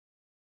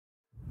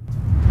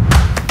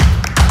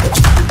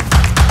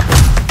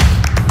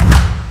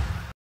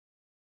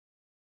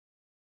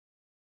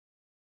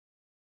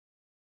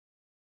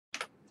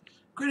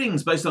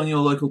Greetings based on your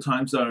local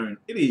time zone.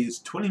 It is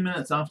 20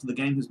 minutes after the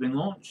game has been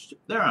launched.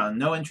 There are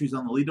no entries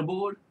on the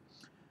leaderboard.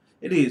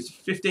 It is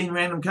 15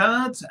 random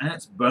cards and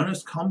it's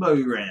bonus combo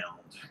round.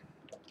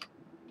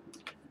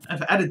 And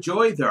for added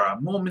joy, there are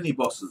more mini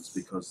bosses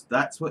because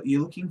that's what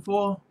you're looking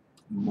for.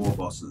 More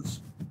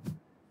bosses.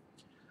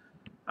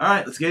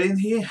 Alright, let's get in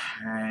here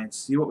and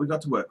see what we've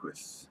got to work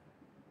with.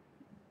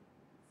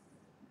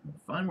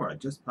 Find where I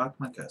just parked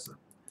my cursor.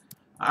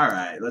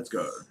 Alright, let's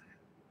go.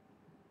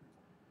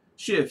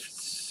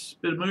 Shifts,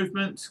 bit of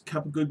movement,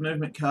 couple good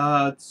movement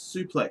cards,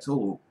 suplex,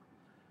 oh,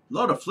 a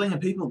lot of flinging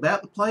people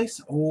about the place,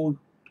 or,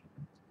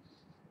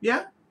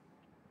 yeah,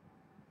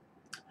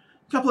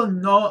 a couple of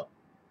not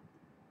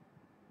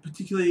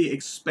particularly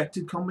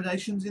expected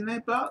combinations in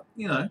there, but,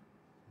 you know,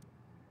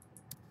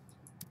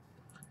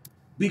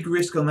 big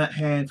risk on that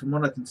hand. From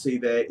what I can see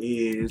there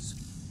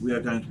is we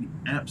are going to be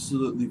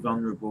absolutely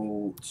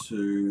vulnerable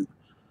to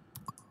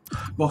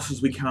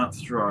bosses we can't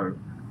throw.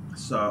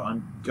 So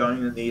I'm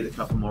going to need a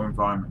couple more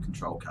environment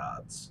control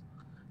cards.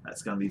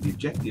 That's going to be the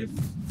objective.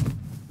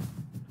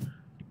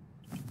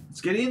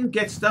 Let's get in,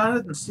 get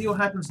started, and see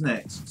what happens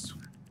next.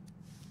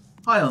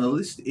 High on the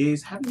list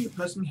is having the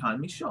person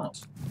behind me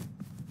shot.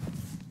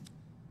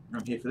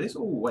 I'm here for this.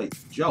 Oh, wait,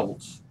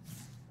 Jolt.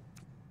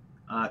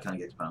 I can't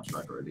get to Palm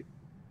Strike already.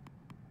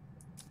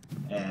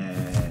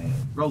 And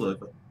roll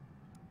over.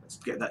 Let's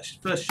get that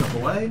first shot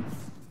away.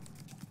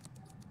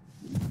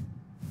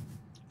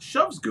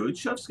 Shove's good.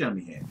 Shove's going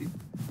to be handy.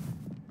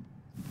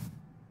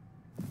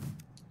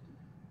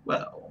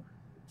 Well,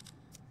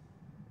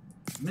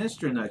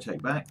 administer and no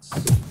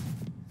takebacks.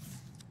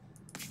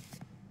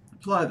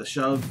 Apply the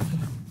shove.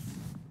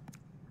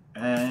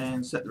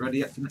 And set the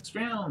ready up for next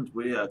round.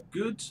 We are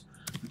good.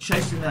 We're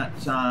chasing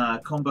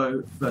that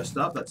combo first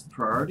up. That's the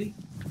priority.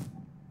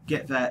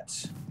 Get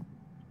that.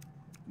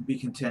 Be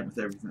content with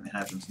everything that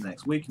happens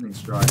next. Weakening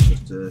strike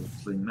just to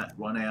fling that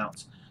one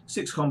out.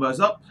 6 combos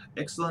up.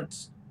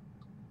 Excellent.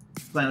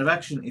 Plan of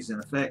action is in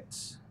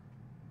effect.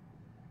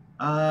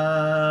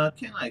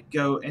 Can I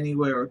go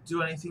anywhere or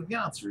do anything? The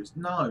answer is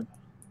no.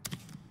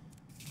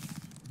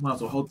 Might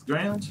as well hold the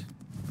ground.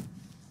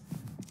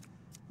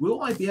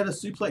 Will I be able to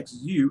suplex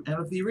you out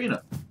of the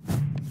arena?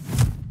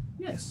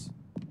 Yes.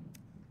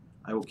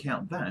 I will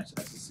count that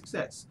as a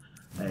success.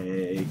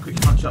 A quick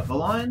punch up the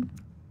line.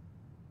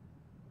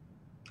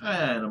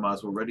 And I might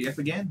as well ready up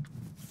again.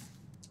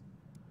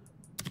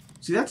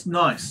 See, that's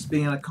nice,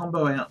 being able to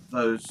combo out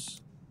those...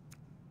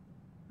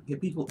 Get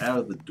people out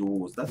of the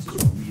doors. That's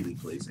just really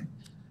pleasing.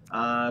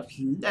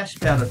 Flash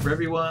powder for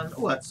everyone.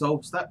 Oh, that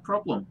solves that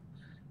problem.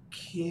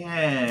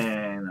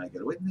 Can I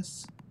get a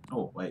witness?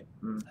 Oh, wait.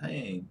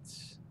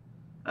 Paint.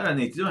 I don't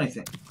need to do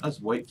anything. I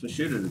just wait for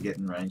Shooter to get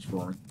in range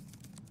for me.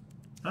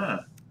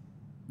 Ah.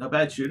 Not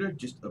bad, Shooter.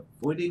 Just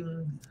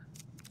avoiding...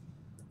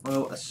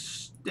 Well, a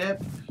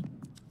step.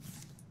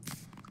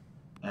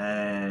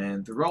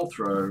 And the roll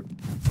throw.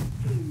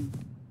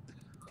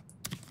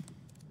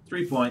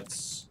 3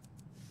 points.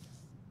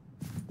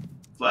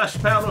 Flash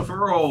powder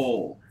for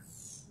all.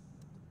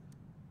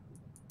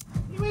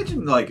 Can you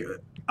imagine, like,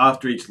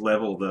 after each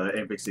level, the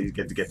NPCs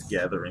get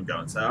together and go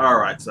and say,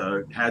 alright,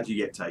 so how'd you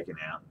get taken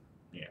out?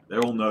 Yeah, they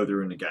all know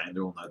they're in the game, they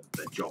all know that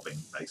they're jobbing,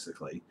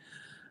 basically.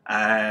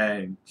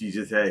 And you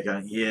just there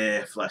going,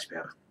 yeah, flash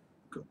powder.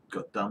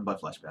 Got done by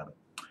flash powder.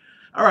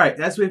 Alright,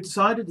 as we've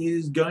decided, it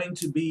is going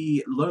to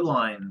be low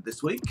line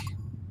this week.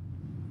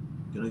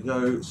 Gonna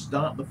go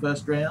start the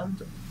first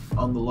round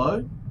on the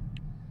low.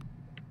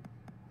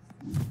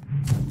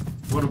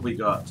 What have we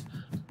got?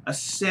 A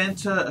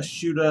Santa, a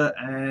Shooter,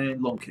 and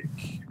long kick.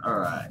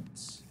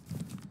 Alright.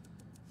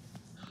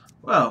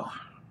 Well.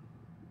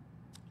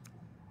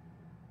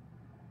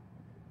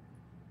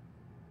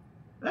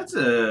 That's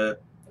a...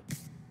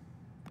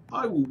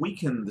 I will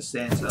weaken the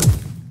Santa.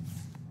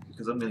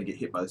 Because I'm going to get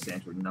hit by the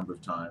Santa a number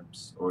of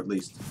times. Or at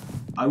least,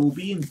 I will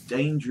be in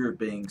danger of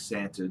being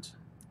Santed.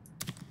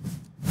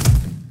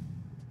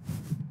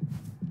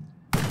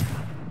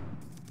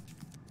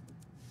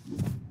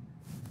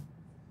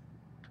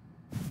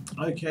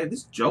 Okay,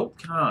 this Jolt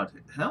card,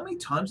 how many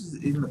times is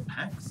it in the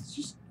packs? It's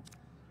just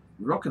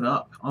rocking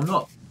up. I'm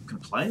not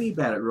complaining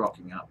about it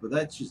rocking up, but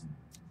that's just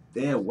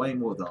there way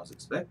more than I was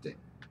expecting.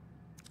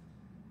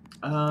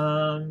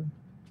 Can't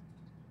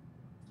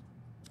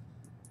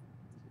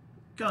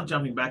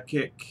jumping back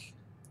kick.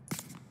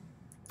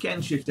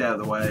 Can shift out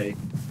of the way.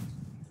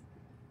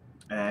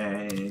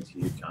 And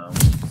here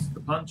comes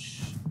the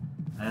punch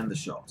and the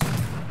shot.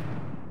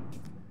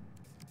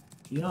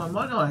 You know, I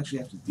might not actually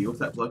have to deal with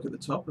that bloke at the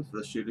top if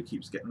the Shooter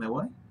keeps getting their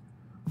way.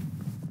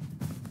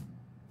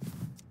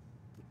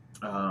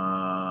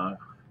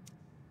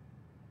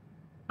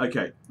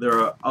 Okay, there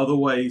are other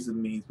ways and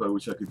means by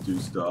which I could do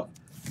stuff.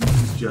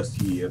 This is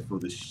just here for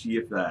the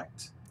sheer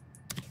fact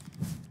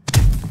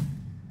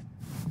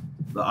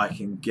that I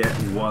can get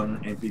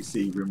one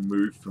NPC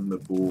removed from the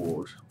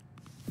board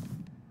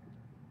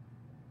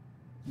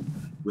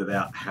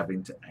without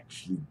having to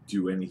actually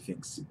do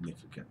anything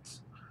significant.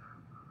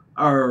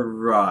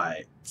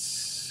 Alright,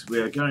 we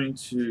are going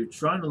to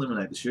try and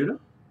eliminate the Shooter.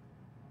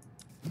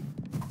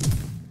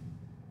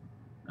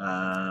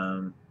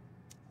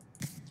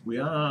 We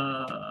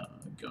are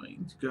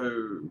going to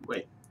go...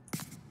 Wait.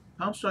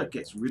 Palm Strike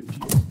gets rid of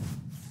you.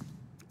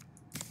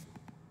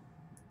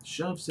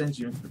 Shove sends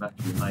you into the back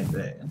of your mate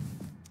there.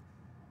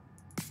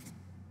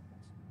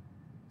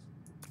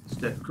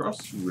 Step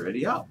across,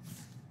 ready up.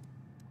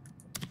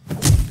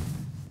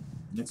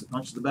 Next a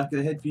punch to the back of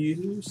the head for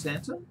you,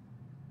 Santa.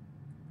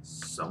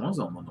 Someone's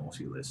on the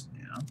naughty list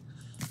now.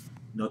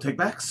 No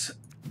takebacks.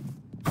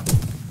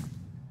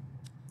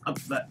 Up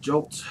that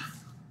jolt.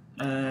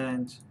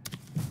 And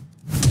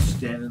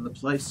stand in the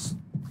place.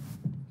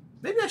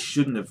 Maybe I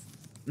shouldn't have.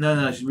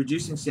 No,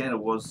 reducing Santa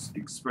was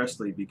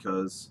expressly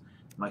because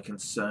my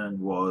concern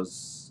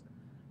was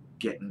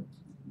getting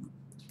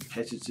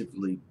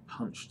repetitively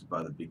punched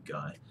by the big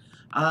guy.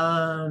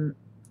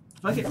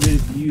 If I get rid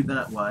of you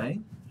that way,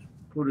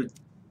 put a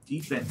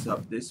defense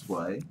up this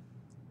way,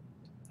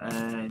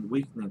 and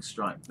weakening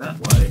strike that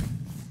way.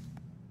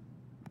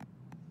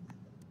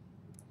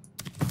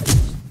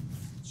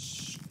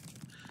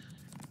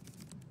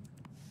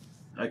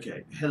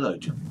 Okay, hello,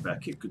 jumping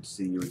back kick. Good to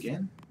see you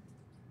again.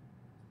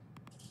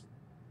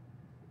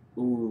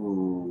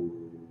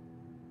 Ooh.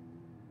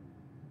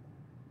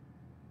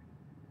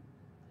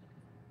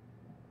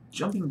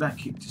 Jumping back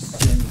kick to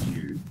send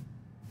you.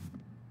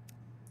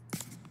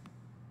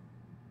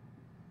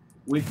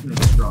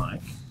 Weakening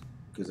strike,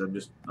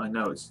 because I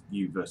know it's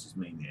you versus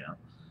me now.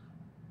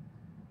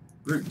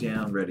 Root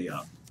down, ready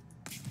up.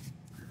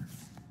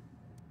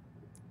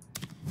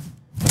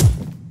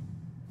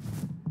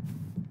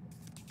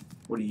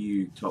 What are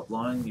you, top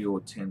line? You're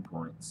 10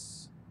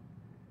 points.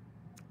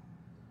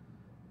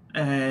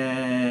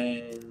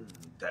 And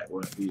that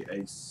won't be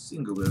a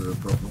single bit of a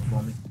problem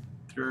for me.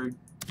 Through.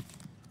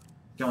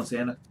 Come on,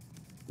 Santa.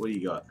 What do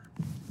you got?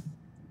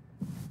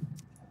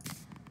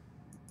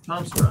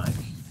 Palm strike.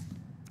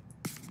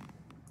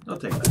 I'll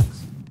take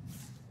backs.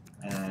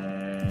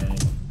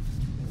 And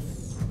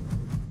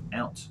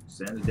out.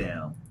 Santa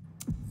down.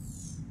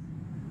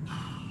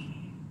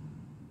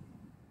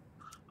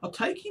 I'll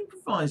take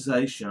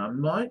improvisation.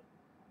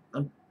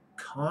 I'm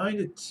kind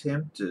of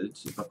tempted,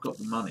 if I've got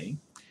the money,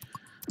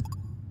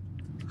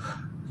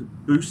 to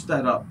boost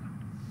that up.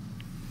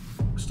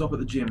 Stop at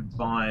the gym,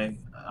 buy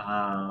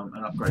an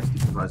upgraded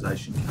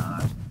improvisation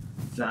card.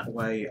 That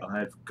way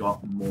I've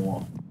got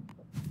more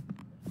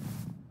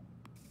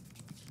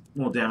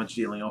damage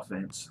dealing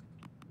offense.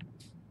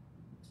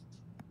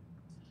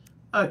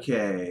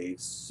 Okay,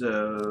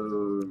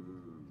 so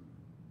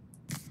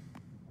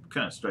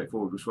kind of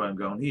straightforward which way I'm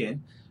going here.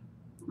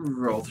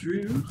 Roll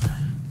through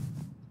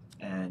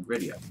and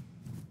ready up.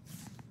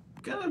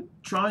 Gonna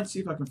try and see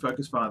if I can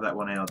focus fire that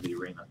one out of the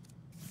arena.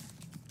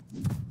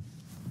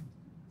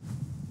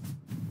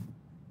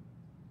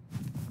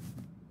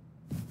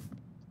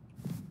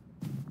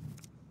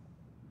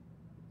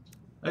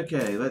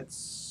 Okay,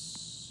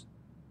 let's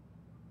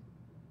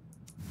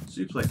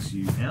suplex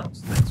you out.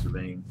 Thanks for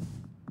being...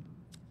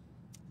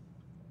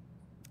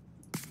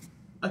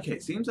 Okay,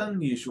 it seems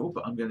unusual,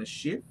 but I'm going to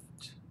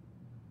shift.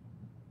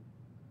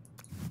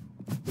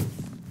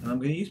 And I'm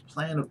going to use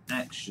plan of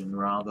action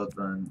rather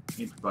than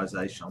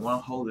improvisation. I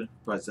want to hold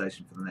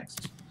improvisation for the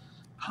next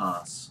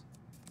pass.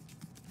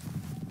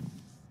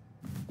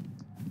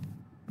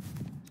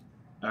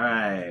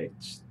 Alright,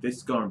 this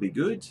is going to be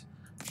good.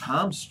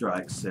 Palm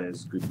strike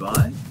says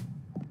goodbye.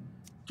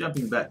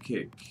 Jumping back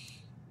kick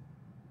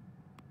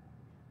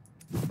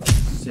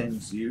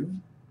sends you.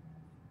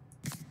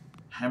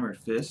 Hammer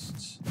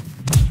fist.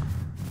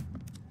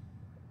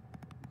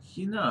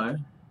 You know,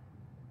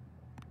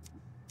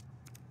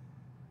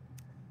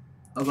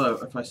 although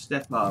if I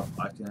step up,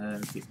 I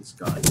can hit this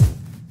guy.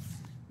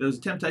 There was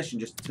a temptation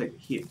just to take a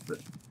hit, but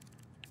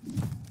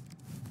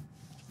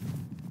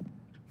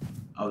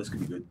oh, this could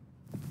be good.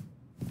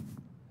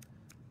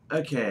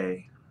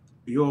 Okay,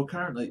 you're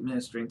currently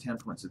administering 10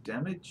 points of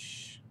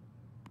damage.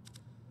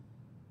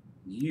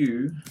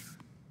 You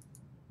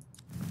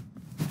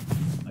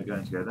are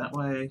going to go that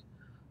way.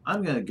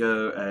 I'm going to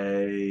go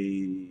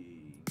a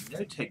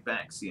no take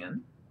backs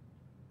in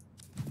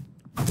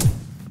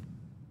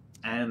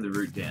and the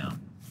root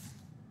down.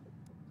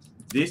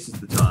 This is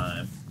the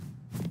time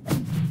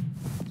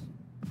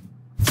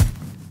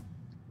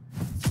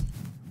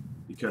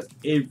because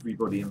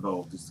everybody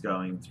involved is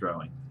going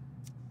throwing.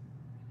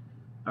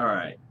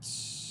 Alright.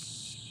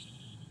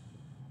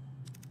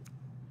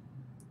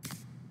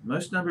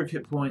 Most number of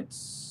hit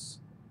points,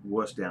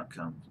 worst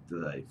outcome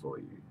today for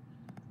you.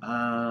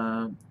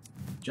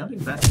 Jumping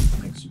back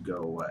makes you go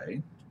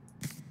away.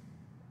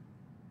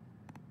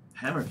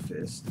 Hammer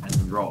fist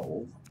and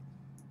roll,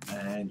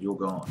 and you're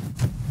gone.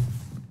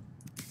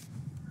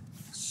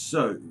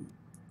 So,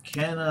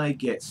 can I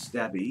get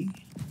Stabby?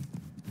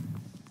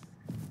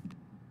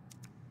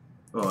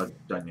 Oh, I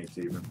don't need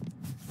to even.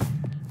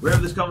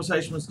 Wherever this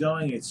conversation was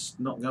going, it's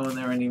not going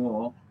there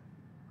anymore.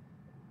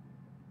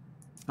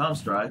 Palm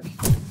strike.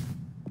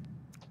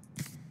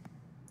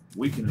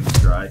 Weakening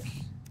strike.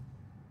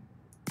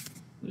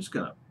 I'm just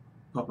gonna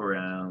pop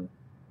around,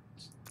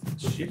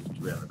 shift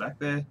around the back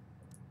there.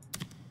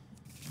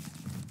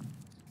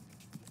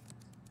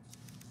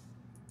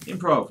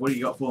 Improv, what do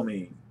you got for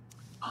me?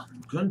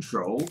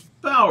 Uncontrolled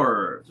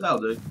power. That'll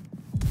do.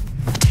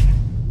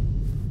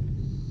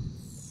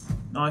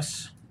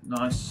 Nice,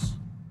 nice,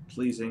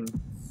 pleasing.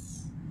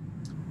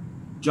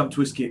 Jump,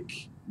 twist,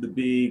 kick. The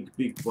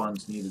big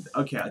ones needed.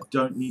 Okay, I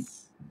don't need.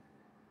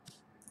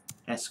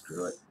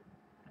 Screw it.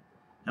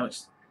 How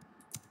much?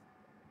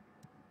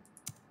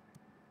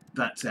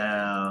 That's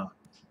our.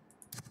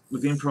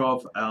 With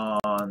Improv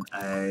on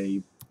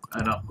an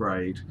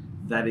upgrade,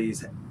 that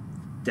is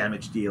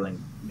damage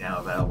dealing now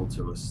available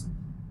to us.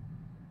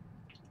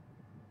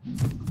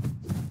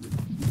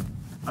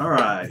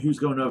 Alright, who's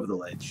going over the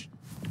ledge?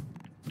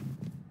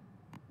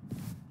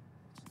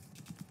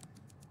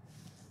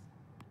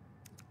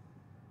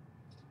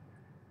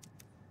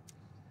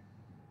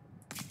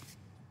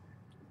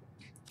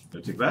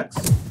 No take-backs.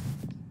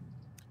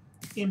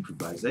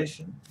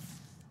 Improvisation.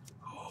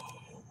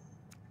 Oh,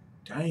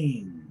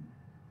 dang.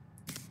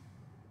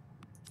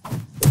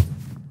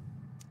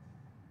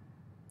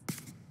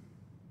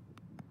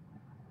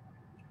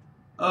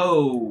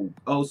 Oh,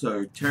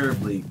 also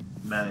terribly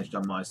managed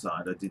on my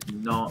side. I did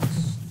not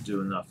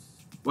do enough.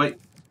 Wait.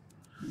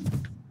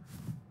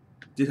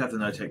 Did have the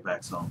no take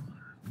backs on.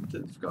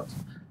 Completely forgot.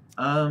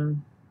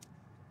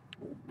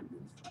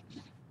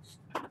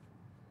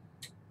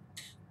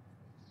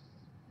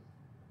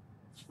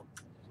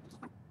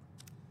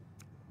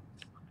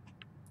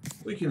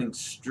 Weakening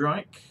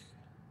strike.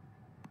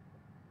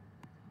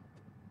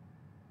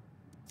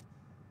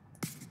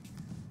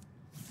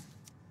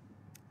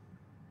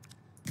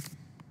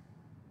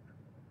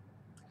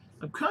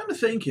 I'm kind of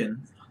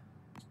thinking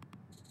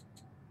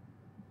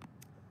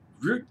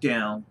root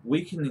down,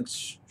 weakening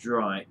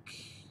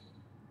strike.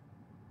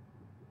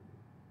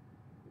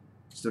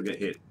 Still get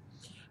hit.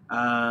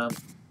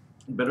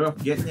 Better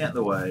off getting out of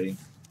the way.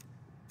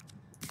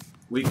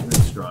 Weakening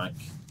strike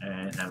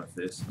and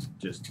amethyst.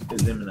 Just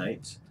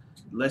eliminate.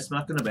 Less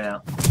mucking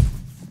about.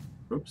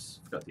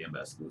 Oops, forgot the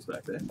ambassador was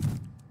back there.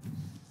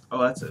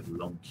 Oh, that's a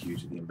long queue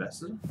to the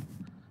ambassador.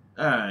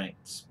 Alright,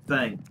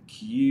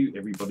 thank you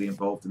everybody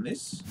involved in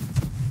this.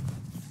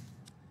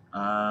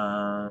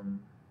 Not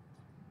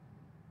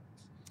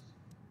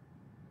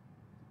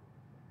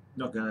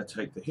gonna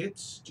take the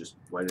hits, just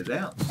wait it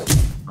out.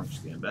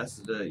 Punch the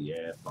ambassador,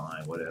 yeah,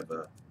 fine,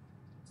 whatever.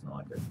 It's not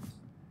like it's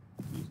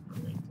using or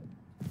anything.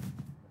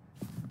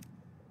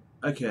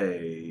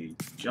 Okay,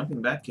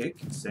 jumping back kick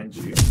sends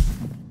you.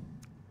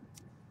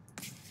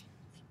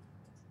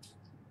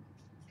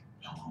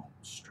 Palm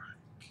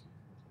strike.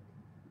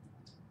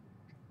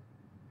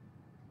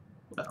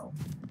 Well,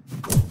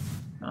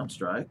 palm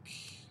strike.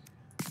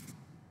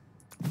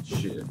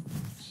 Shift.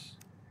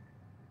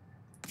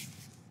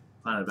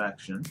 Plan of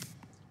action.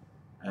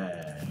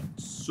 And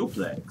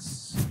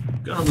suplex.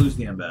 Gonna lose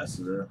the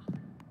ambassador.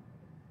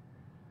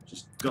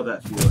 Just got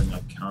that feeling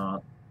I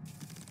can't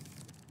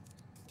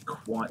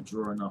quite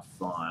draw enough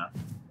fire.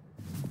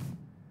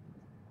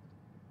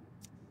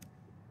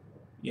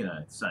 You know,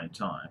 at the same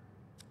time.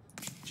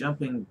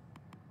 Jumping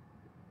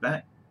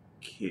back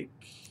kick.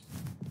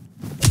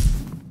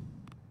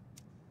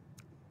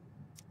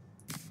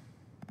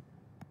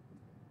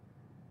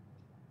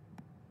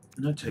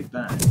 No take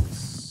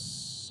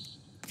backs.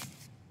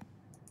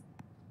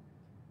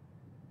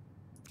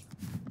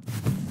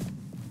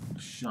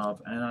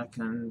 Shove, and I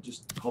can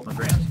just hold my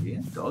ground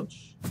here.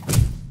 Dodge.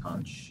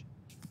 Punch.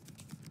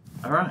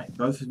 Alright,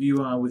 both of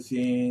you are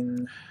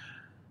within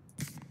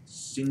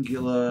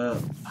singular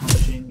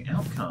punching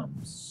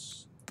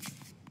outcomes.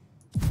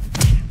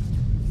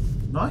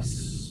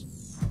 Nice.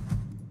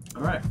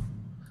 Alright.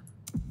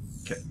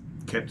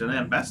 Kept an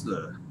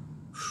ambassador.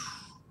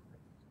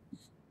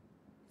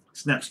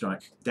 Snap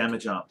strike,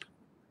 damage up.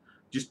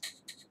 Just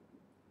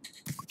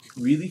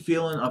really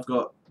feeling I've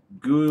got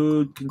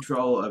good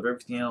control of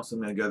everything else.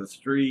 I'm going to go to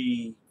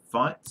 3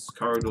 fights,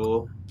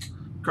 corridor,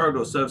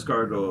 service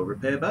corridor,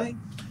 repair bay.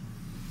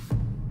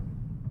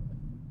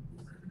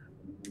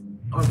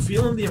 I'm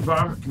feeling the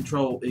environment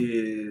control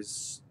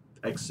is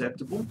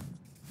acceptable.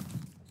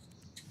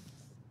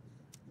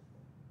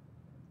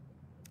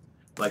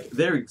 Like,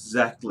 there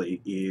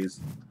exactly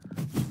is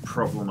the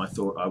problem I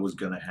thought I was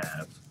going to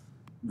have.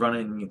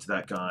 Running into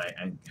that guy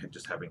and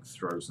just having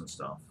throws and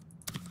stuff.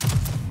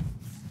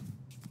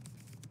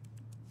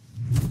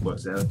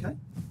 Works out okay.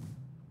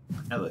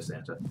 Hello,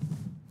 Santa.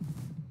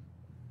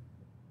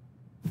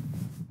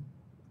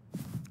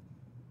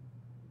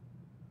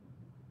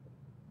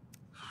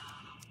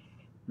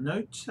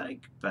 No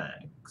take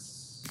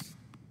backs.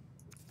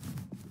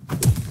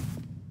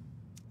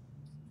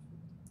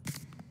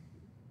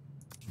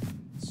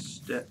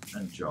 Step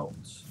and jolt.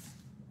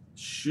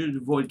 Should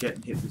avoid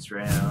getting hit this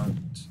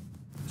round.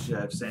 Should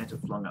have Santa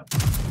flung up.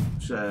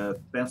 Should have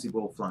bouncy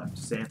ball flung up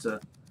to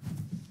Santa.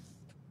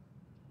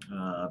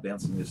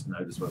 Bouncing just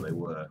noticed where they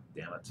were.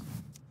 Damn it.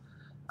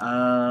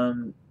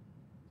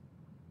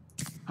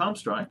 Palm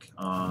strike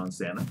on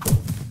Santa.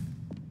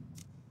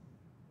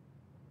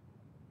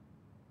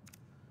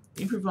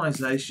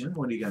 Improvisation.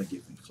 What are you going to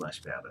give me?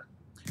 Flash powder.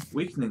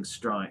 Weakening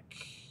strike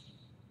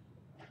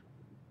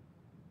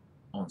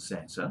on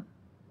Santa.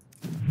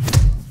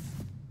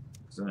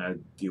 because I'm going to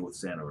deal with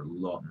Santa a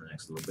lot in the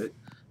next little bit.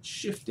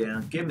 Shift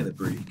down, give me the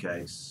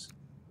briefcase.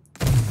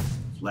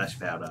 Flash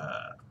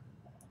powder.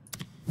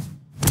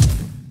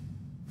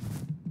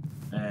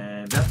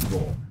 And that's the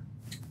ball.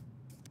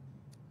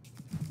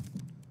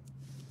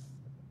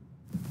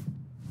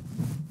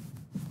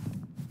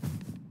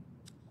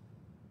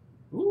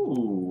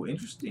 Ooh,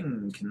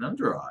 interesting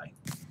conundrum.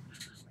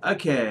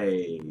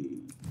 Okay.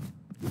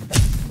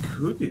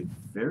 Could be a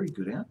very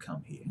good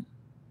outcome here.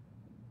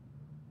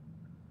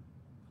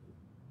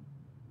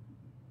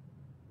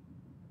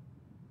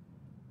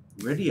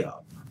 Ready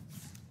up.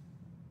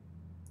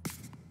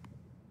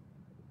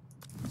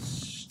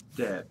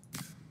 Step.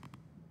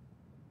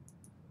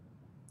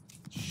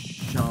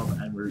 Shove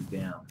and root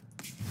down.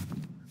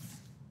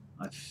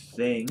 I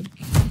think.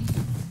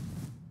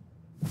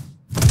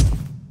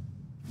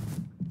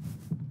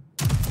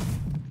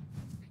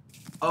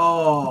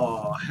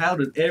 Oh, how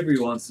did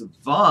everyone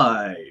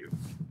survive?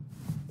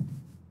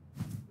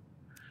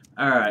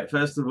 Alright,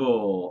 first of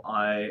all,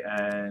 I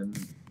am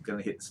going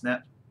to hit the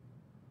snap.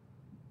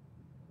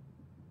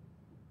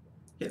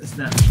 Hit the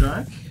snap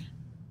strike.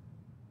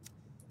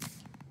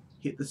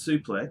 Hit the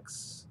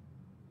suplex.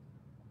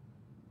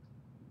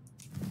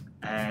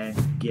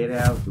 And get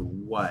out of the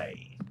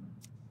way.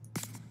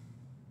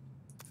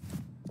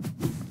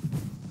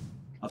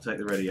 I'll take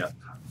the ready up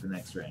for the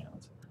next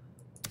round.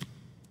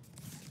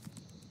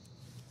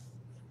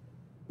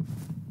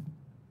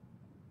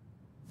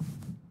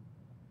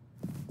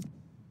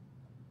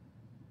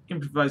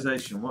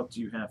 Improvisation, what do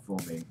you have for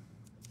me?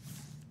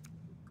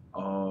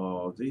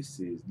 Oh, this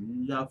is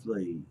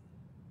lovely.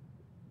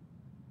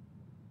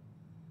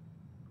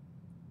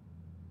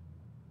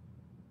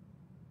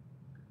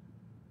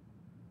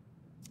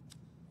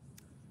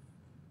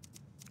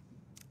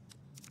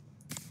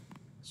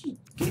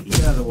 Get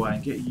you out of the way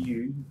and get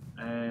you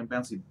and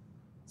bouncy.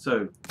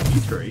 So,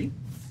 you three.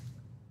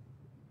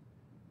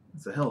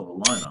 It's a hell of a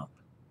lineup.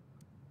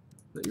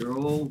 But you're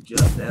all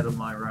just out of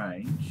my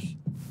range.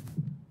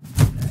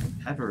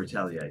 And have a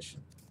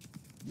retaliation.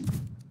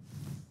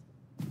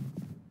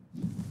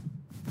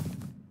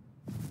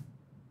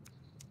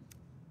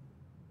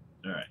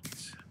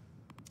 Alright.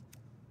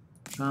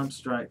 Palm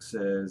strike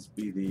says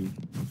be the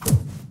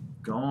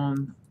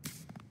gone.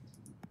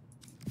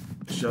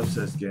 Shove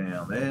says get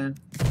out there.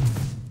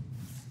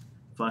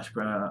 Flash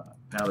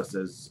powder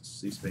says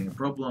cease being a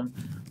problem.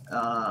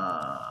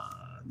 Loha.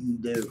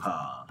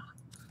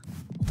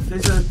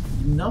 There's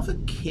another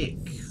kick.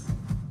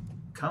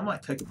 Kind of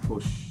like take a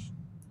push.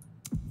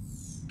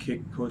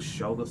 Kick, push,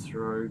 shoulder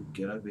throw,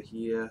 get over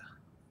here.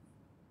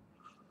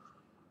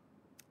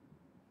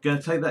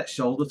 Gonna take that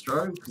shoulder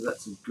throw because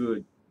that's a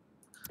good.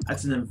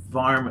 That's an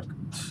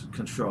environment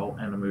control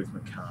and a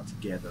movement card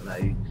together.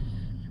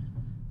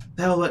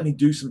 They'll let me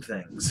do some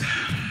things,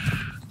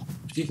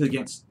 particularly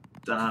against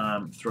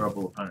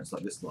throwable opponents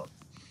like this lot.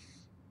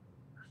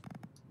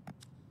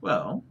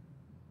 Well,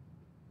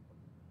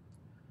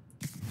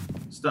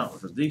 start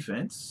with the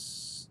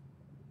defense.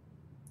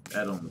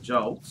 Add on the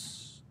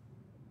jolts.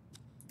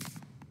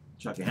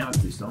 Chuck a hammer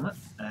fist on it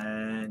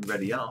and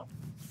ready up.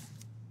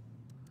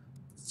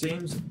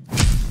 Seems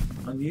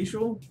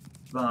unusual,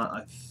 but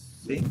I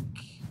think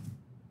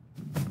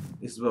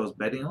this is what I was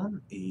betting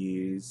on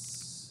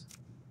is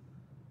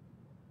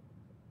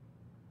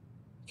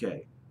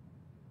okay.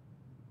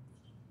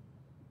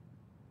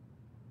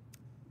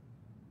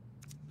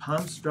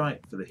 Palm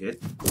strike for the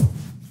hit.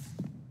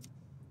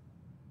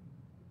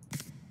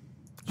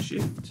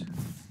 Shift.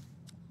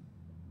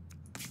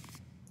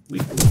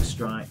 Weak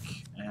strike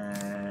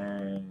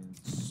and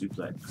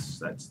suplex.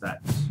 That's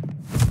that.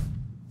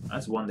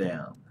 That's one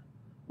down.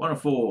 1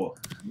 of 4.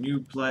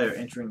 New player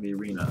entering the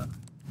arena.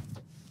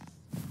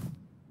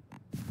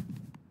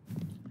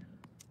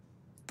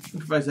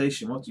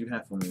 Improvisation. What do you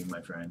have for me,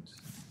 my friend?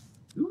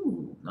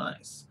 Ooh,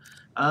 nice.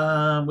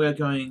 We're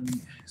going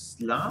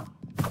sla.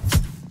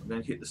 We're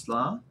going to hit the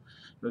sla.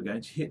 We're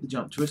going to hit the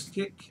jump twist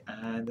kick,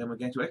 and then we're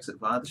going to exit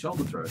via the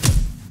shoulder throw.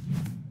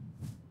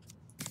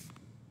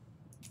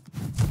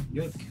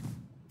 Yoink.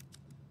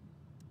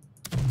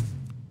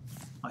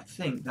 I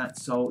think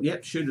that's solved.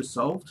 Yep, shooter's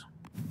solved.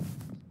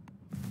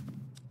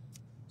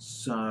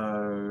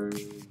 So,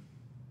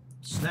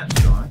 snap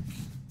strike,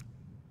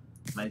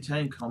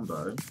 maintain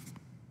combo,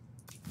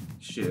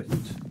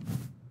 shift,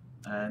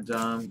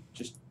 and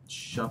just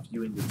shove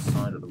you into the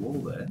side of the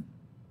wall there.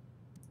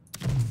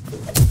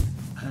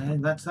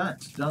 And that's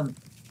that. Done.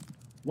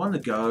 1 to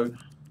go.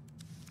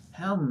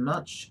 How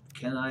much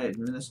can I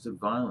administer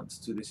violence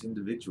to this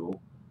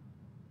individual?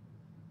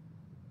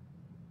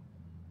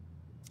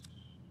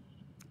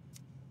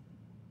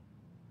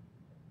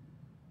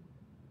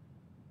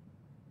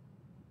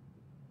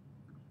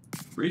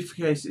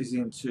 Briefcase is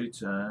in 2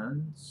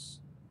 turns.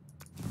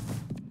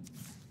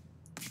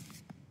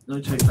 No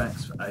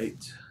takebacks for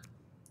 8.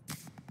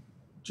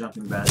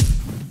 Jumping back.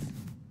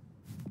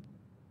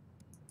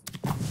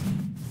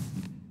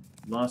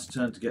 Last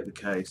turn to get the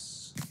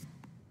case.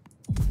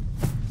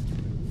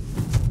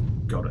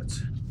 Got it.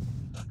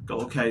 Got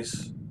the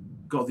case.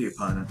 Got the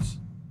opponent.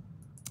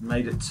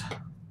 Made it.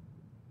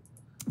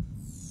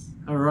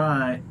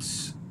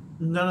 Alright.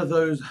 None of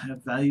those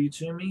have value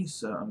to me,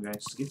 so I'm going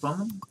to skip on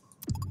them.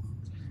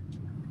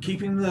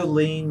 Keeping the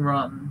lean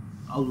run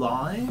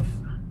alive.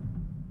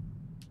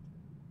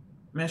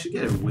 I mean, I should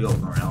get a wheel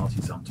of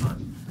morality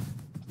sometime.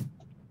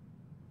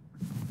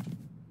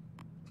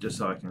 Just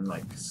so I can,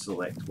 like,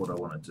 select what I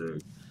want to do.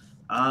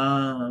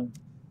 Oh,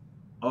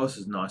 this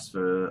is nice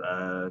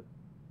for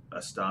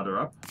a starter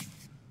up.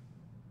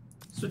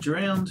 Switch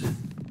around.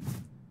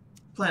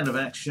 Plan of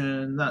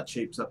action. That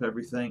cheaps up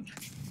everything.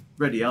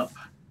 Ready up.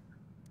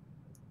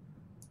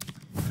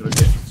 Gotta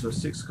get to a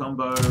 6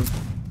 combo.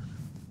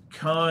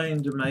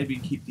 Kind of maybe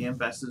keep the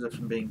ambassador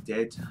from being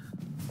dead.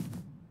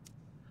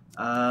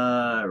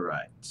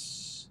 Right.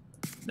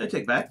 No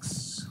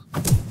takebacks.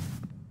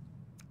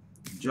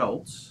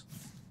 Jolts.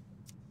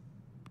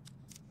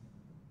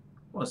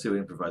 I want to see what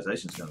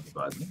improvisation's going to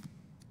provide me.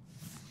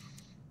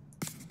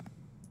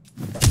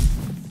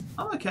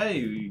 I'm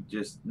okay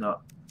just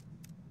not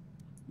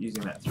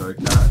using that throw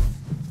card.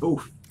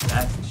 Oof,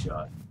 that's a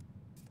shot.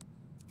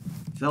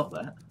 Felt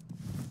that.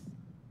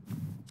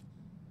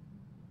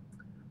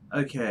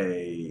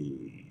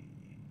 Okay.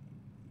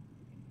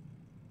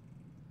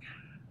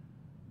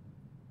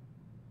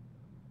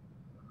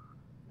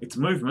 It's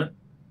movement.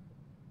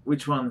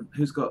 Which one?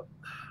 Who's got...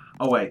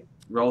 Oh wait,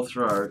 roll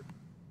throw.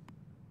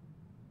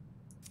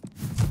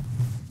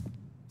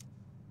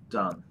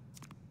 Done.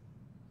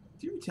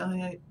 Do you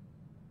retaliate?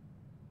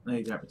 No,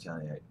 you don't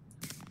retaliate.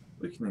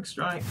 Weakening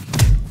strike.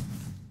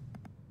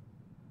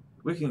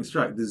 Weakening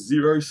strike. The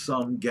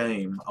zero-sum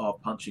game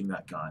of punching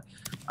that guy.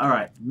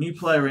 Alright, new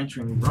player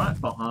entering right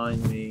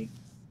behind me.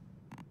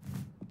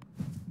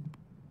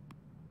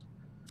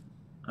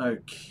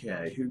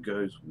 Okay, who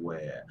goes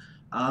where?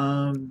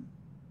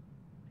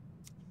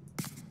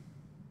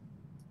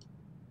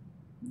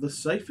 The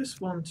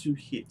safest one to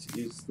hit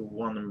is the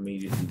one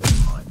immediately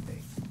behind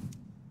me.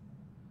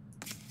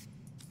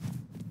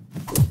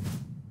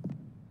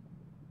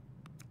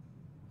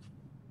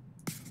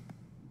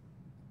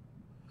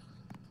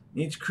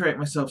 Need to create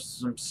myself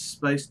some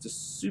space to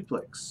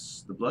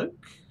suplex the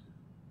bloke.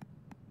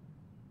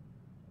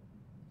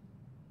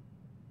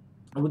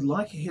 I would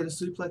like to hit a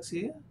suplex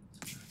here,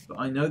 but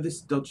I know this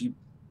dodgy...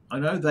 I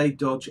know they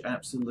dodge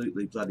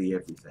absolutely bloody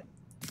everything.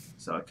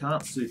 So I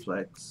can't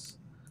suplex,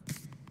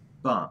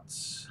 but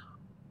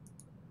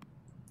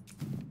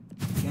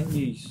I can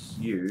use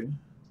you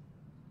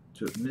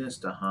to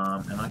administer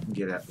harm, and I can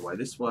get out of the way.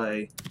 This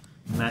way,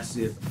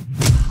 massive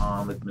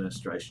harm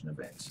administration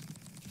event.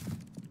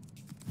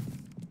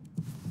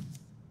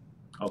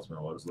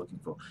 Ultimately what I was looking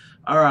for.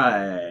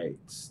 Alright.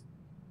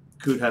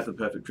 Could have the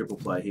perfect triple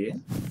play here.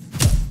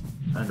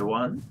 Under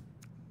 1.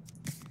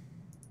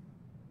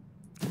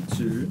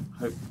 2.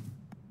 Hope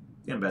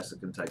the ambassador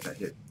can take that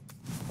hit.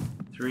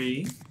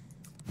 3.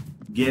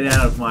 Get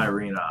out of my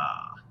arena.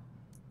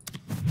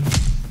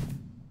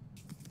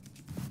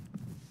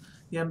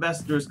 The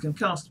ambassador is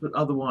concussed but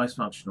otherwise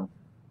functional.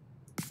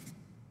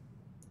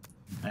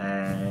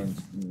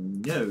 And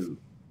no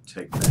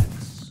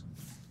takebacks.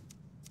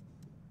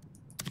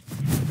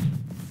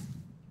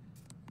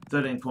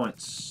 13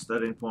 points.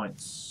 13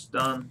 points.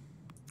 Done.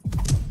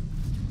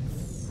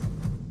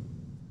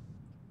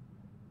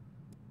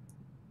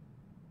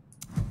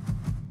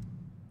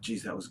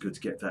 Geez, that was good to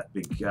get that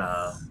big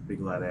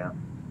lad out.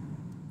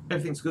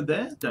 Everything's good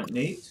there. Don't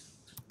need.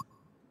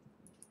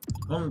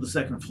 On the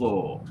second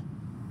floor.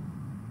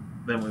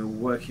 Then we will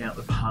work out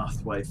the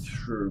pathway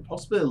through.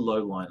 Possibly a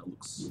low line.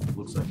 It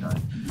looks okay.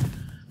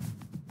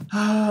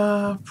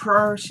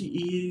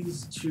 Priority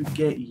is to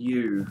get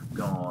you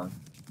gone.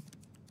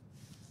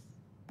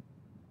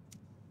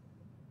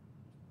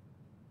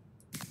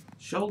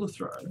 Shoulder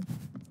throw.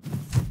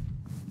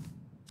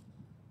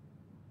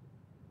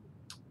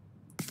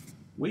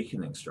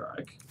 Weakening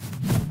strike.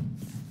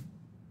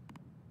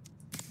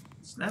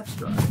 Snap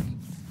strike.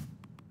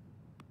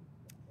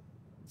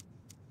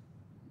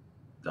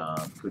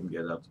 Done. Couldn't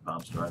get it up to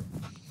palm strike.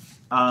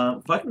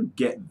 If I can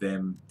get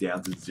them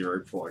down to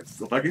 0 points,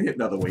 if I can hit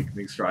another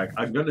weakening strike,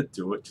 I'm going to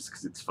do it just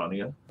because it's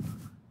funnier.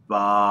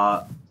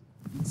 But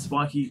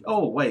spiky...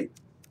 Oh, wait.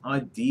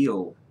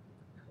 Ideal.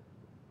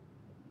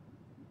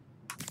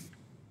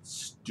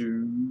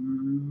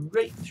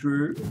 Straight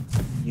through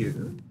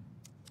you.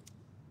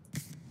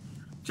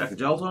 Chuck a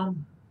jolt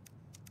on.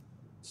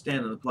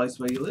 Stand in the place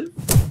where you live.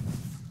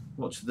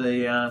 Watch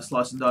the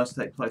slice and dice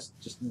take place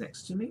just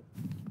next to me.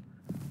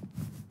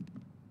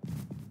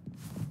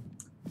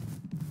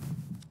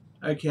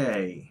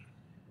 Okay.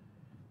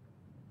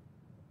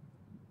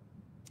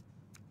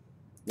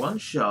 One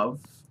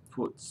shove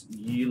puts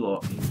you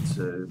lot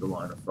into the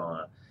line of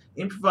fire.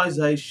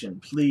 Improvisation,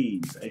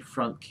 please. A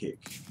front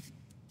kick.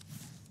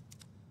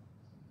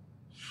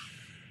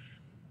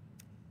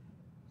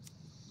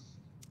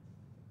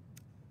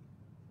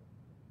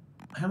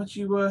 How much are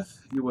you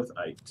worth? You're worth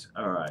 8.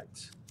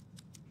 Alright.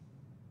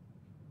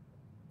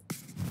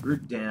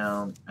 Root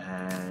down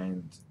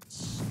and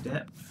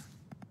step.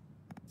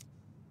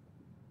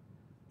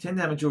 10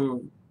 damage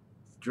or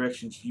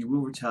directions, you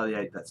will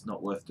retaliate. That's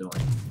not worth doing.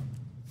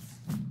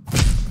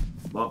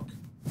 Block.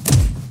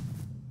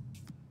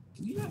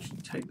 Did you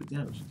actually take the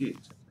damage? You did.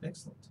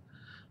 Excellent.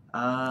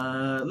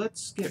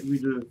 Let's get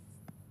rid of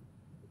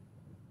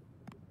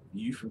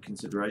you from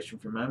consideration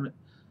for a moment.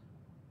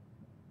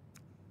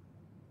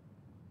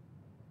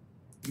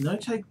 No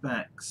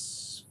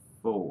take-backs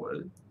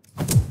forward.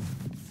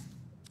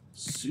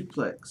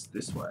 Suplex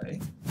this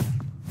way.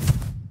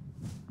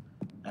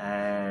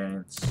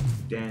 And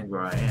stand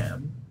where I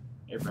am.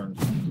 Everyone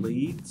just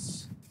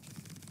bleeds.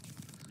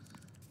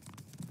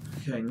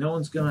 Okay, no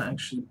one's gonna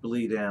actually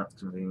bleed out.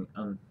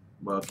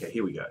 Well, okay,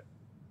 here we go.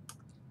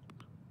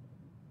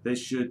 This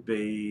should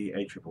be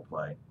a triple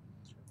play.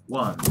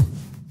 1,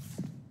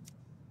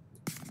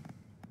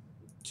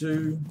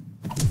 2,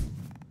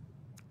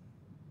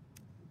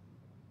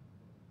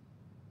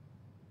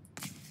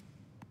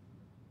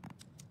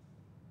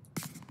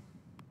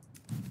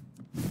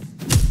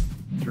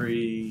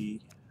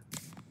 3,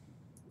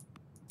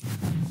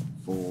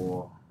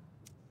 4.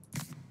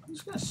 I'm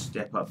just going to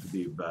step up to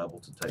be available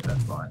to take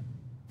that fight.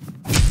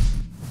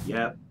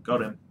 Yep,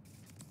 got him.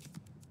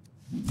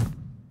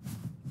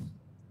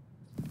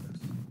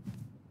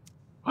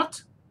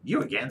 What?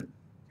 You again?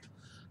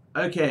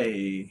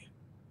 Okay.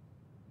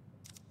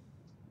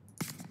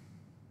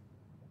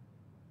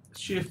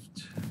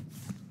 Shift.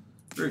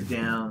 Root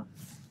down.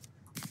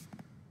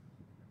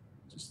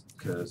 Just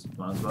because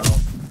might as well.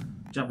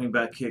 Jumping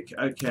back kick.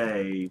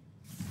 Okay.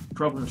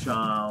 Problem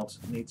child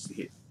needs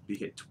to be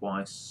hit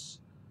twice.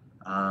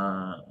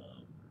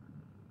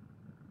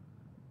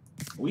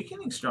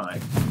 Weakening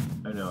strike.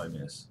 Oh no, I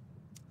miss.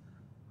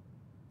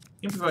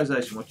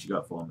 Improvisation, what you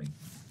got for me?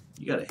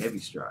 You got a heavy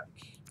strike.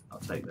 I'll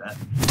take that.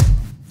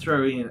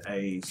 Throw in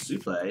a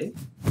suplex.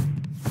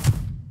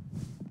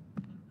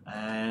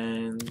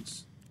 And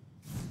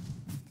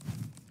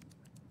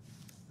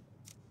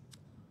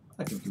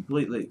I can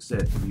completely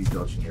accept you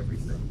dodging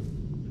everything.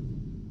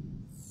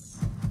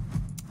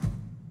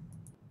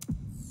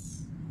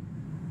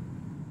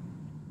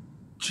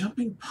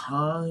 Jumping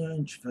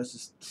punch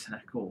versus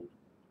tackle.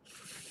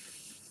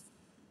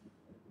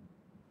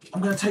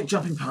 I'm going to take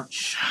jumping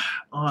punch.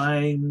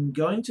 I'm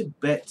going to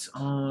bet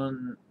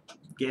on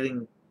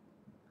getting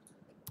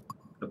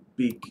a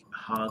big,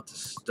 hard to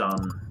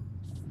stun.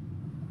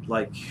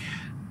 Like,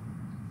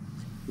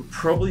 we're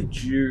probably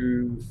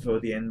due for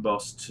the end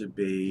boss to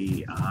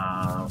be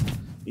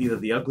either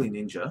the ugly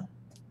ninja,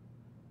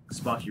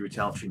 spiky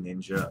retaliatory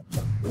ninja,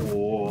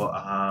 or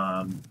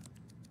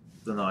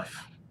the knife,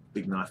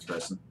 big knife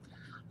person.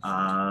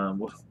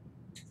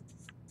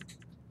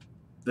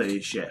 The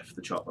chef,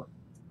 the chopper.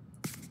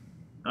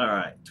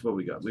 Alright, what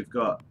we got? We've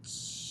got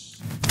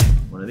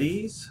one of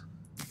these,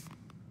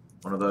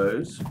 one of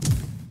those,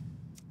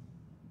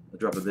 a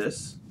drop of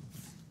this.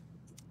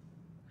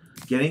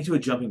 Getting to a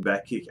jumping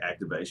back kick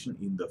activation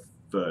in the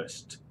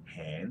first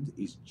hand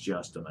is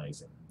just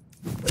amazing.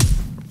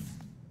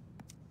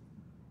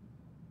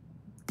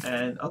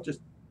 And I'll just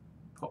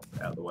pop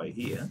out of the way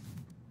here,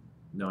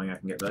 knowing I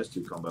can get those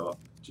two combo up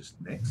just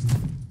next.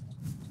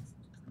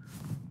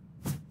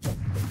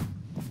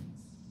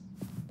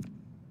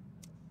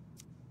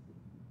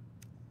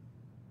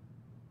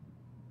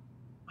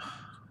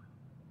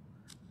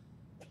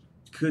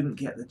 Couldn't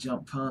get the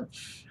jump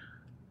punch.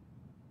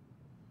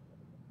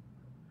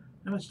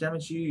 How much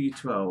damage do you?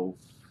 12.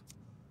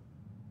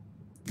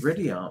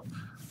 Ready up.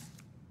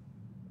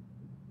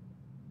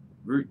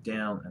 Root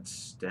down and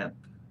step.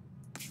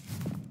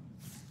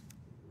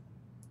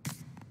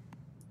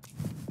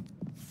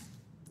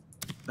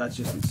 That's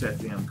just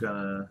accepting I'm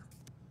gonna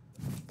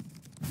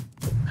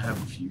have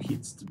a few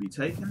hits to be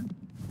taken.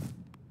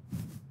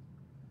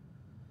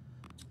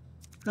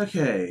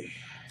 Okay.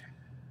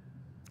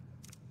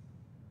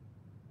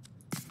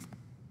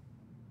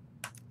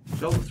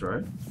 Shoulder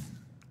throw.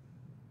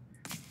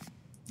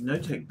 No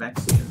take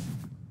backs here.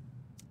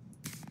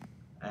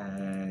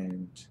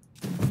 And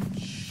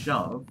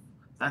shove.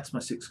 That's my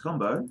 6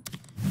 combo.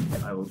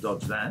 I will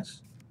dodge that.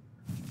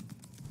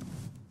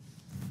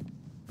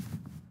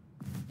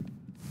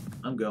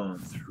 I'm going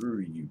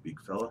through you,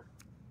 big fella.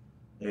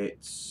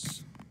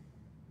 It's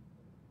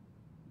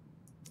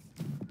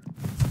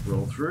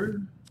roll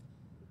through.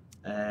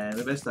 And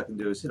the best I can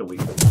do is hit a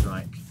weak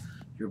strike.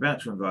 You're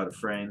about to invite a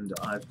friend.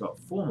 I've got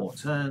 4 more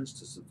turns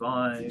to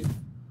survive.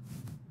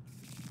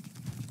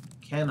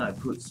 Can I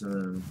put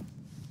some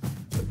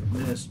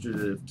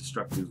administrative,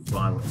 destructive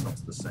violence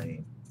onto the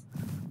scene?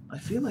 I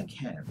feel I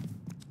can.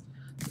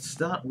 Let's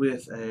start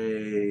with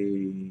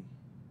a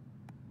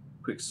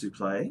quick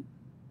suplex.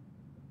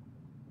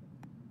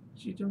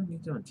 What are you doing? You're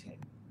doing 10.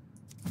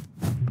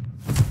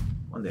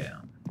 1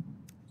 down.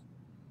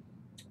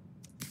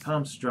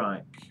 Palm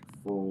strike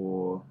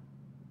for...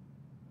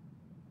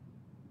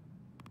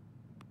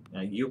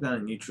 Now you're going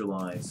to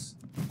neutralize.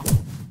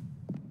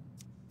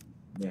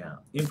 Now,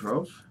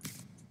 improv.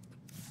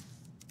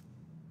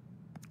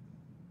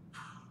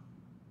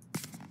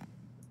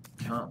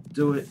 Can't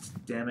do it,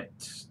 damn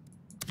it.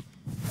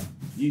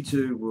 You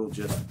two will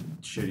just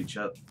shoot each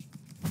other.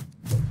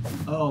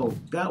 Oh,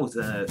 that was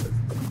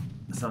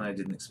something I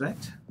didn't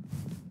expect.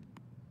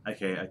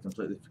 Okay, I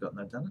completely forgotten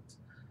I'd done it.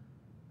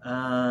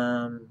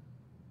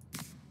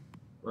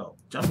 Well,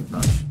 jumping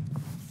punch,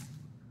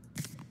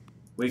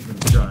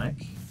 weakening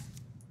strike,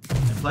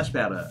 and flash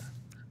powder.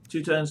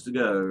 2 turns to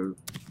go.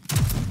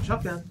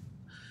 Shotgun.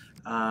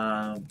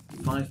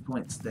 5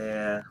 points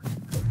there.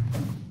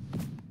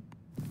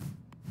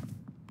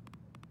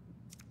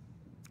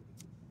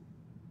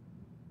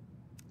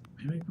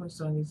 How many points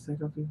do I need to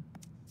take off you?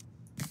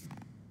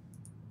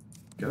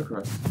 Go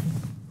across.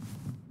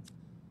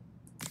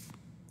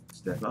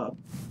 Step up.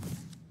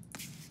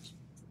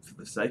 For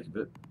the sake of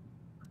it.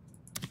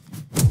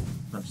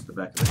 Punch the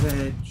back of the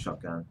head.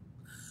 Shotgun.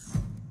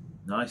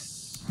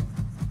 Nice.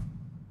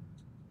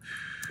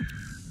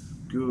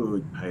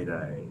 Good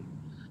payday.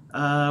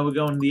 We're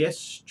going the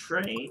S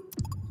train.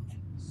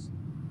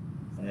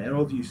 And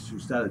all of you who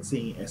started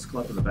seeing S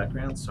Club in the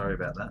background, sorry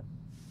about that.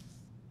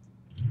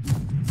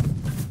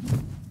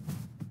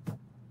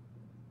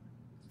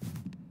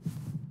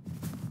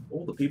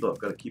 All the people I've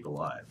got to keep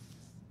alive.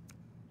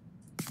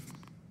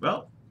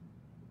 Well,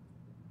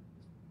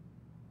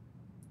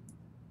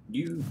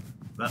 you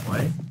that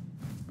way,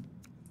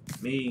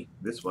 me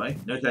this way,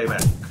 no take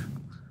back.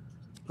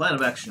 Plan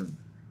of action.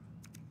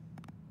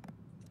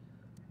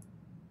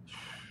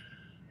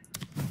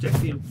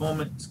 Protect the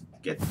informant,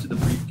 get to the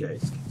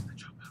briefcase, get to the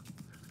chopper.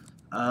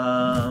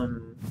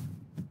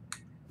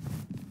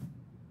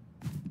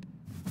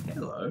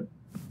 Hello.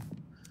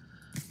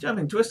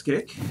 Jumping twist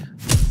kick,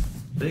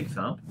 big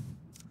thump.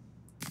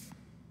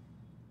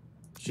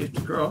 Shift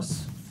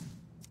across,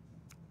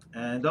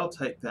 and I'll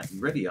take that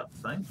ready up,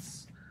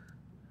 thanks.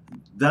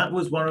 That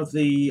was one of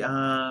the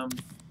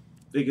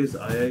figures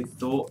I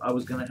thought I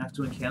was going to have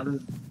to encounter.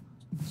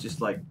 It's just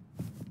like,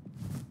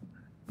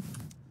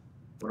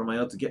 what am I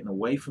able to getting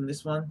away from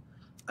this one?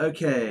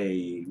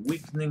 Okay,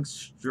 weakening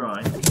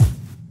strike.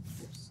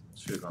 Oops,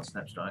 should have gone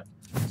snap strike.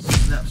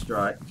 Snap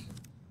strike.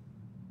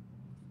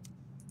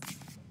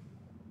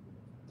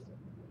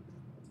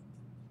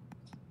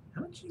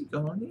 How much do you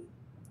go on here?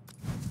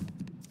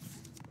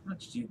 How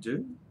much do you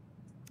do?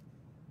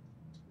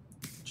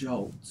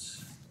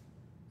 Jolts.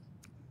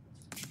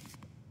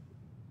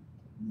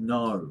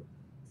 No.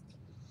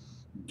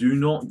 Do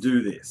not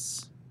do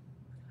this.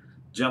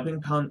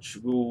 Jumping punch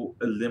will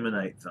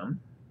eliminate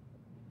them.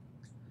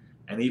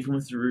 And even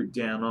with the root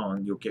down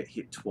on, you'll get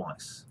hit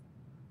twice.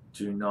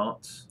 Do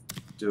not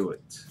do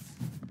it.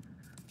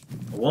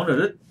 I wanted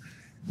it.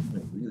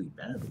 Really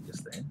badly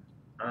just then.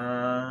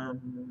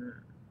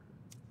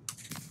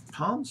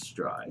 Palm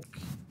strike.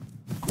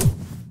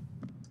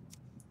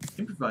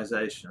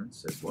 Improvisation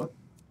says what?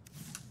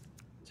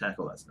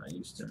 Tackle, that's no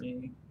use to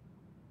me.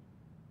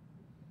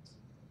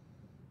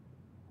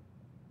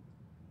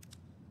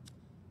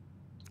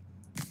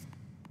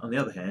 On the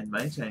other hand,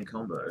 maintain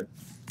combo.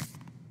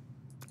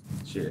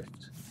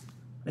 Shift.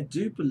 I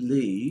do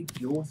believe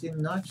you're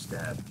within knife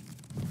stab.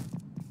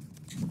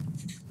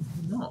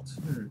 Not.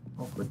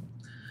 Awkward.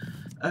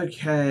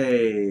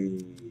 Okay.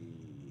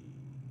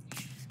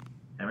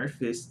 Hammer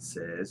fist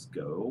says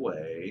go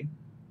away.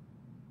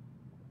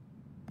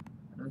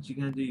 What you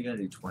gonna do? You're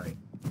gonna do 20.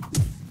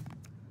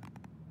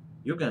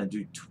 You're gonna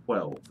do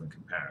 12 in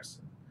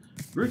comparison.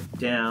 Root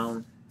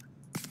down.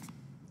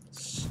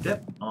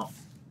 Step up.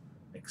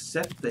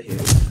 Accept the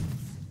hit.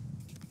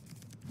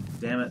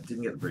 Damn it,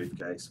 didn't get the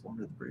briefcase.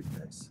 Wanted the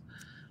briefcase.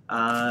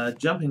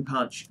 Jumping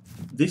punch.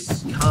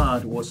 This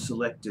card was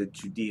selected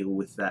to deal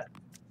with that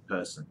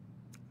person.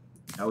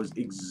 That was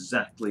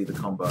exactly the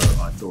combo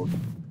I thought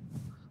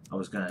I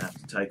was going to have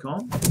to take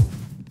on.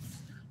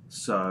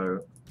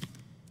 So,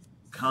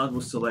 card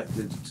was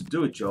selected to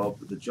do a job,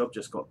 but the job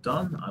just got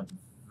done. I'm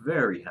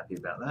very happy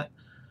about that.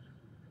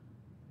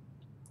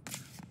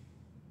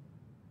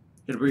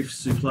 Hit a brief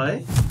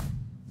suplex.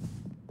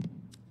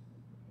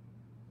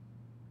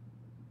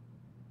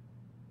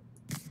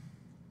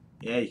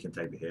 Yeah, you can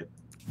take the hit.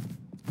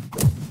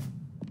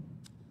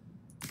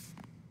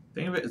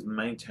 Think of it as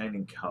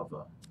maintaining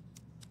cover.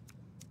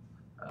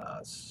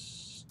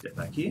 Step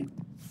back here.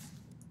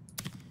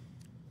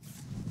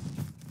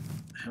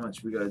 How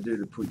much we got to do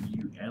to put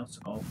you out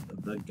of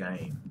the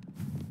game?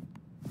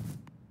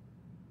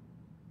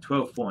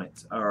 12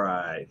 points.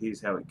 Alright,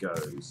 here's how it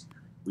goes.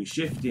 We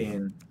shift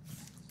in.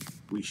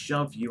 We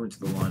shove you into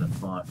the line of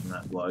fire from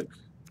that bloke.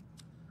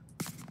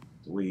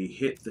 We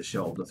hit the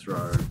shoulder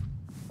throw.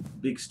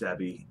 Big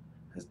Stabby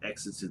has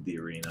exited the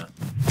arena.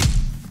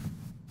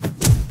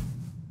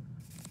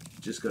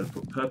 Just got to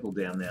put purple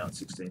down now at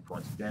 16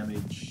 points of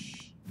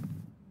damage.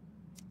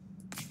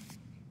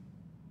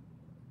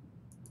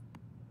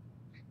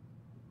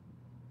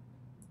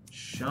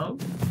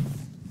 Shove.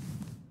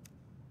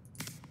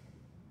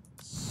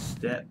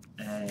 Step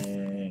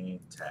and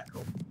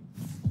tackle.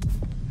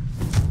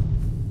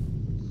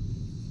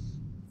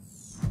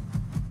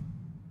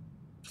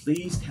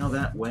 Pleased how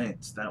that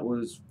went. That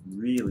was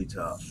really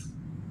tough.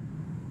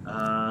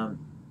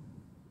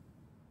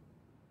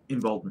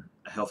 Embolden,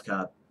 a health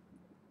card.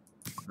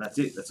 That's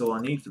it. That's all I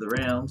need for the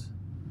round.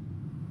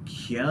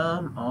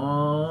 Come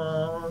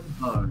on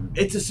home.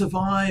 It's a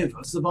survive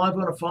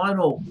on a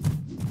final.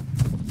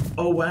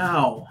 Oh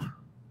wow.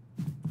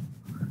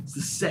 It's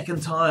the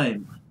second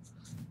time.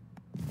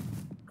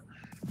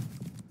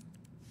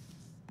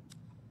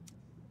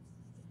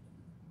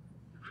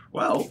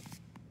 Well,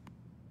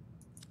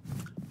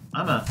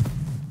 I'm gonna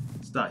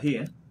start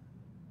here.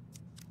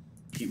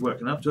 Keep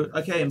working up to it.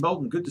 Okay,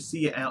 Embolden, good to see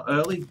you out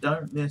early.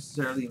 Don't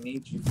necessarily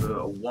need you for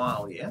a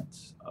while yet.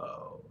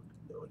 Oh,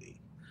 lordy.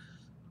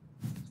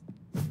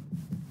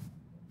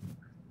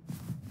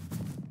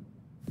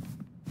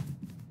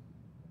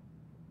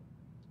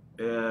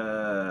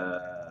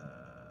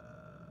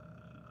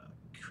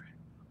 Crap.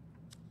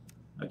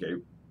 Okay,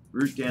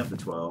 root down for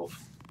 12.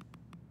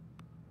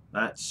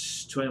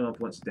 That's 21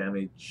 points of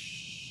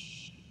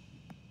damage.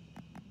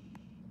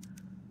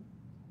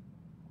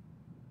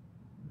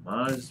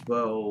 Might as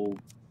well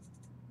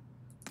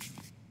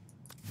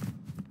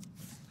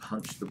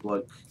punch the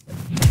bloke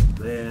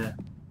there.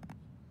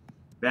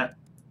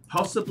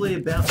 Possibly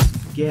about to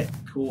get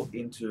caught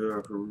into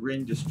a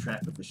horrendous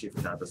trap if the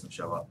shift card doesn't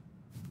show up.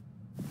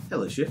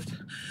 Hello, shift.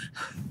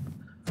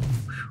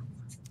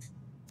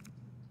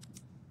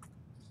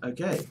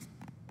 Okay.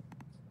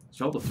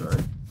 Shoulder throw.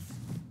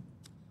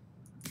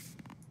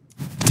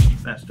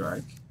 Snap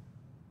strike.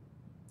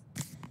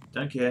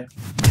 Don't care.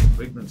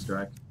 Weakling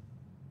strike.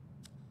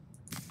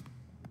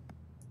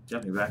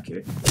 Jumping back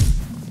kick.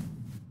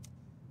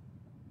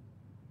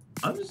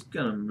 I'm just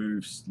gonna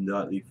move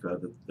slightly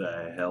further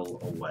the hell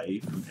away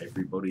from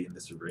everybody in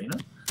this arena.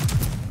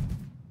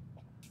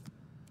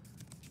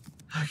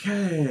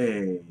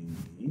 Okay.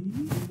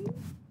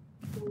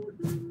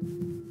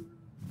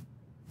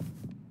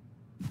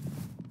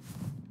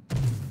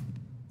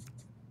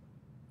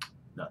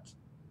 Nuts.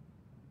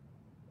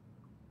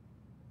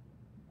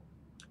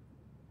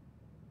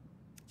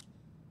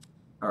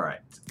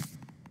 Alright.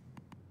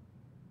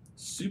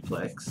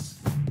 Suplex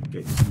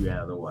gets you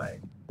out of the way.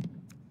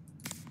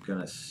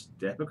 Gonna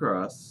step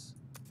across,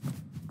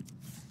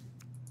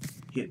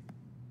 hit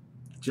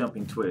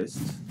jumping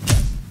twist,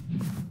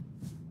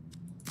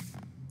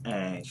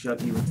 and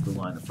shove you into the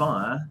line of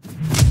fire.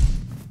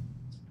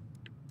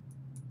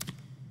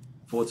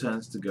 4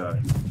 turns to go.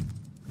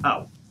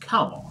 Oh,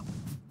 come on.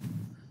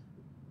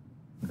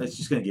 It's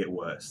just gonna get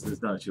worse.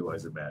 There's no two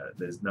ways about it.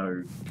 There's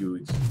no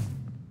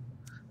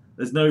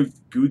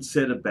good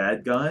set of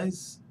bad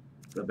guys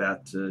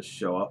about to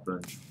show up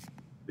and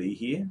be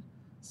here.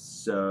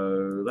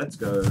 So let's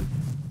go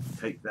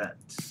take that.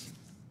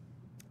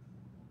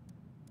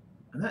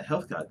 And that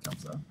health card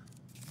comes up.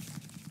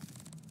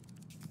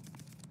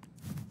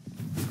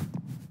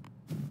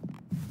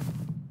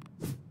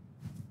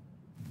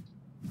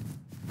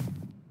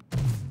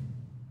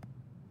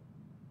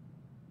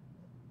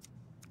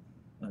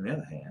 On the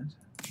other hand,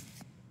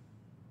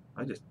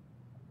 I just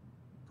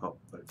pop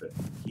over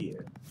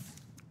here,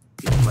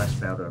 get flash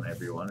powder on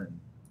everyone and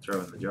throw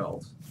in the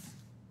jolt.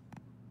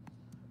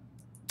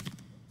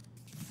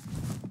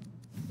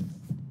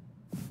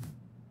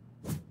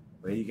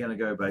 Where are you gonna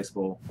go,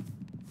 baseball?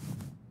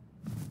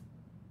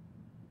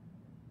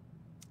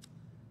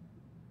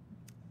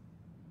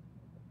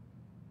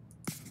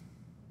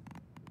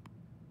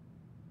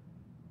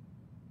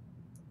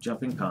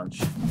 Jumping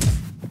punch.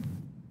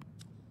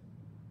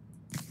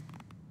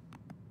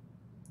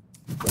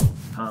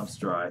 Palm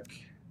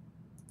strike.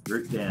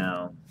 Root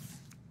down.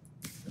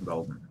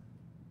 Embolden.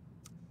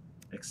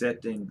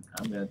 Accepting,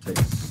 I'm going to take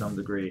some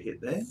degree of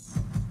hit there.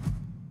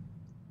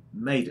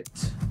 Made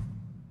it.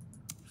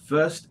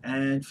 First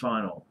and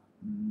final.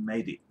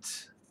 Made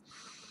it.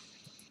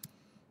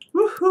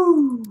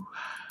 Woohoo!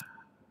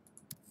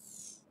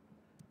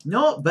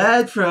 Not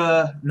bad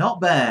for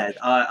not bad.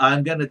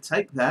 I'm going to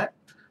take that.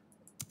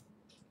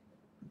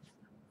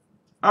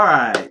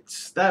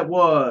 Alright, that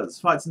was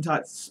Fights in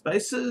Tight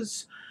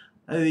Spaces,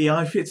 the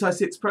iFITS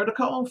iSITS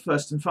protocol,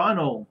 first and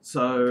final.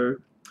 So,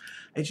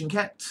 Agent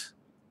Cat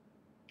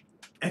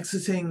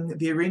exiting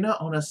the arena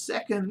on a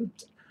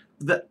second.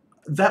 That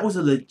was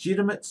a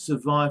legitimate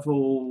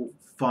survival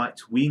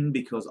fight win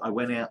because I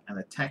went out and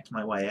attacked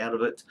my way out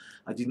of it.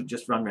 I didn't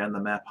just run around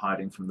the map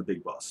hiding from the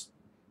big boss.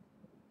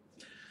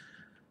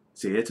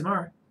 See you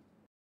tomorrow.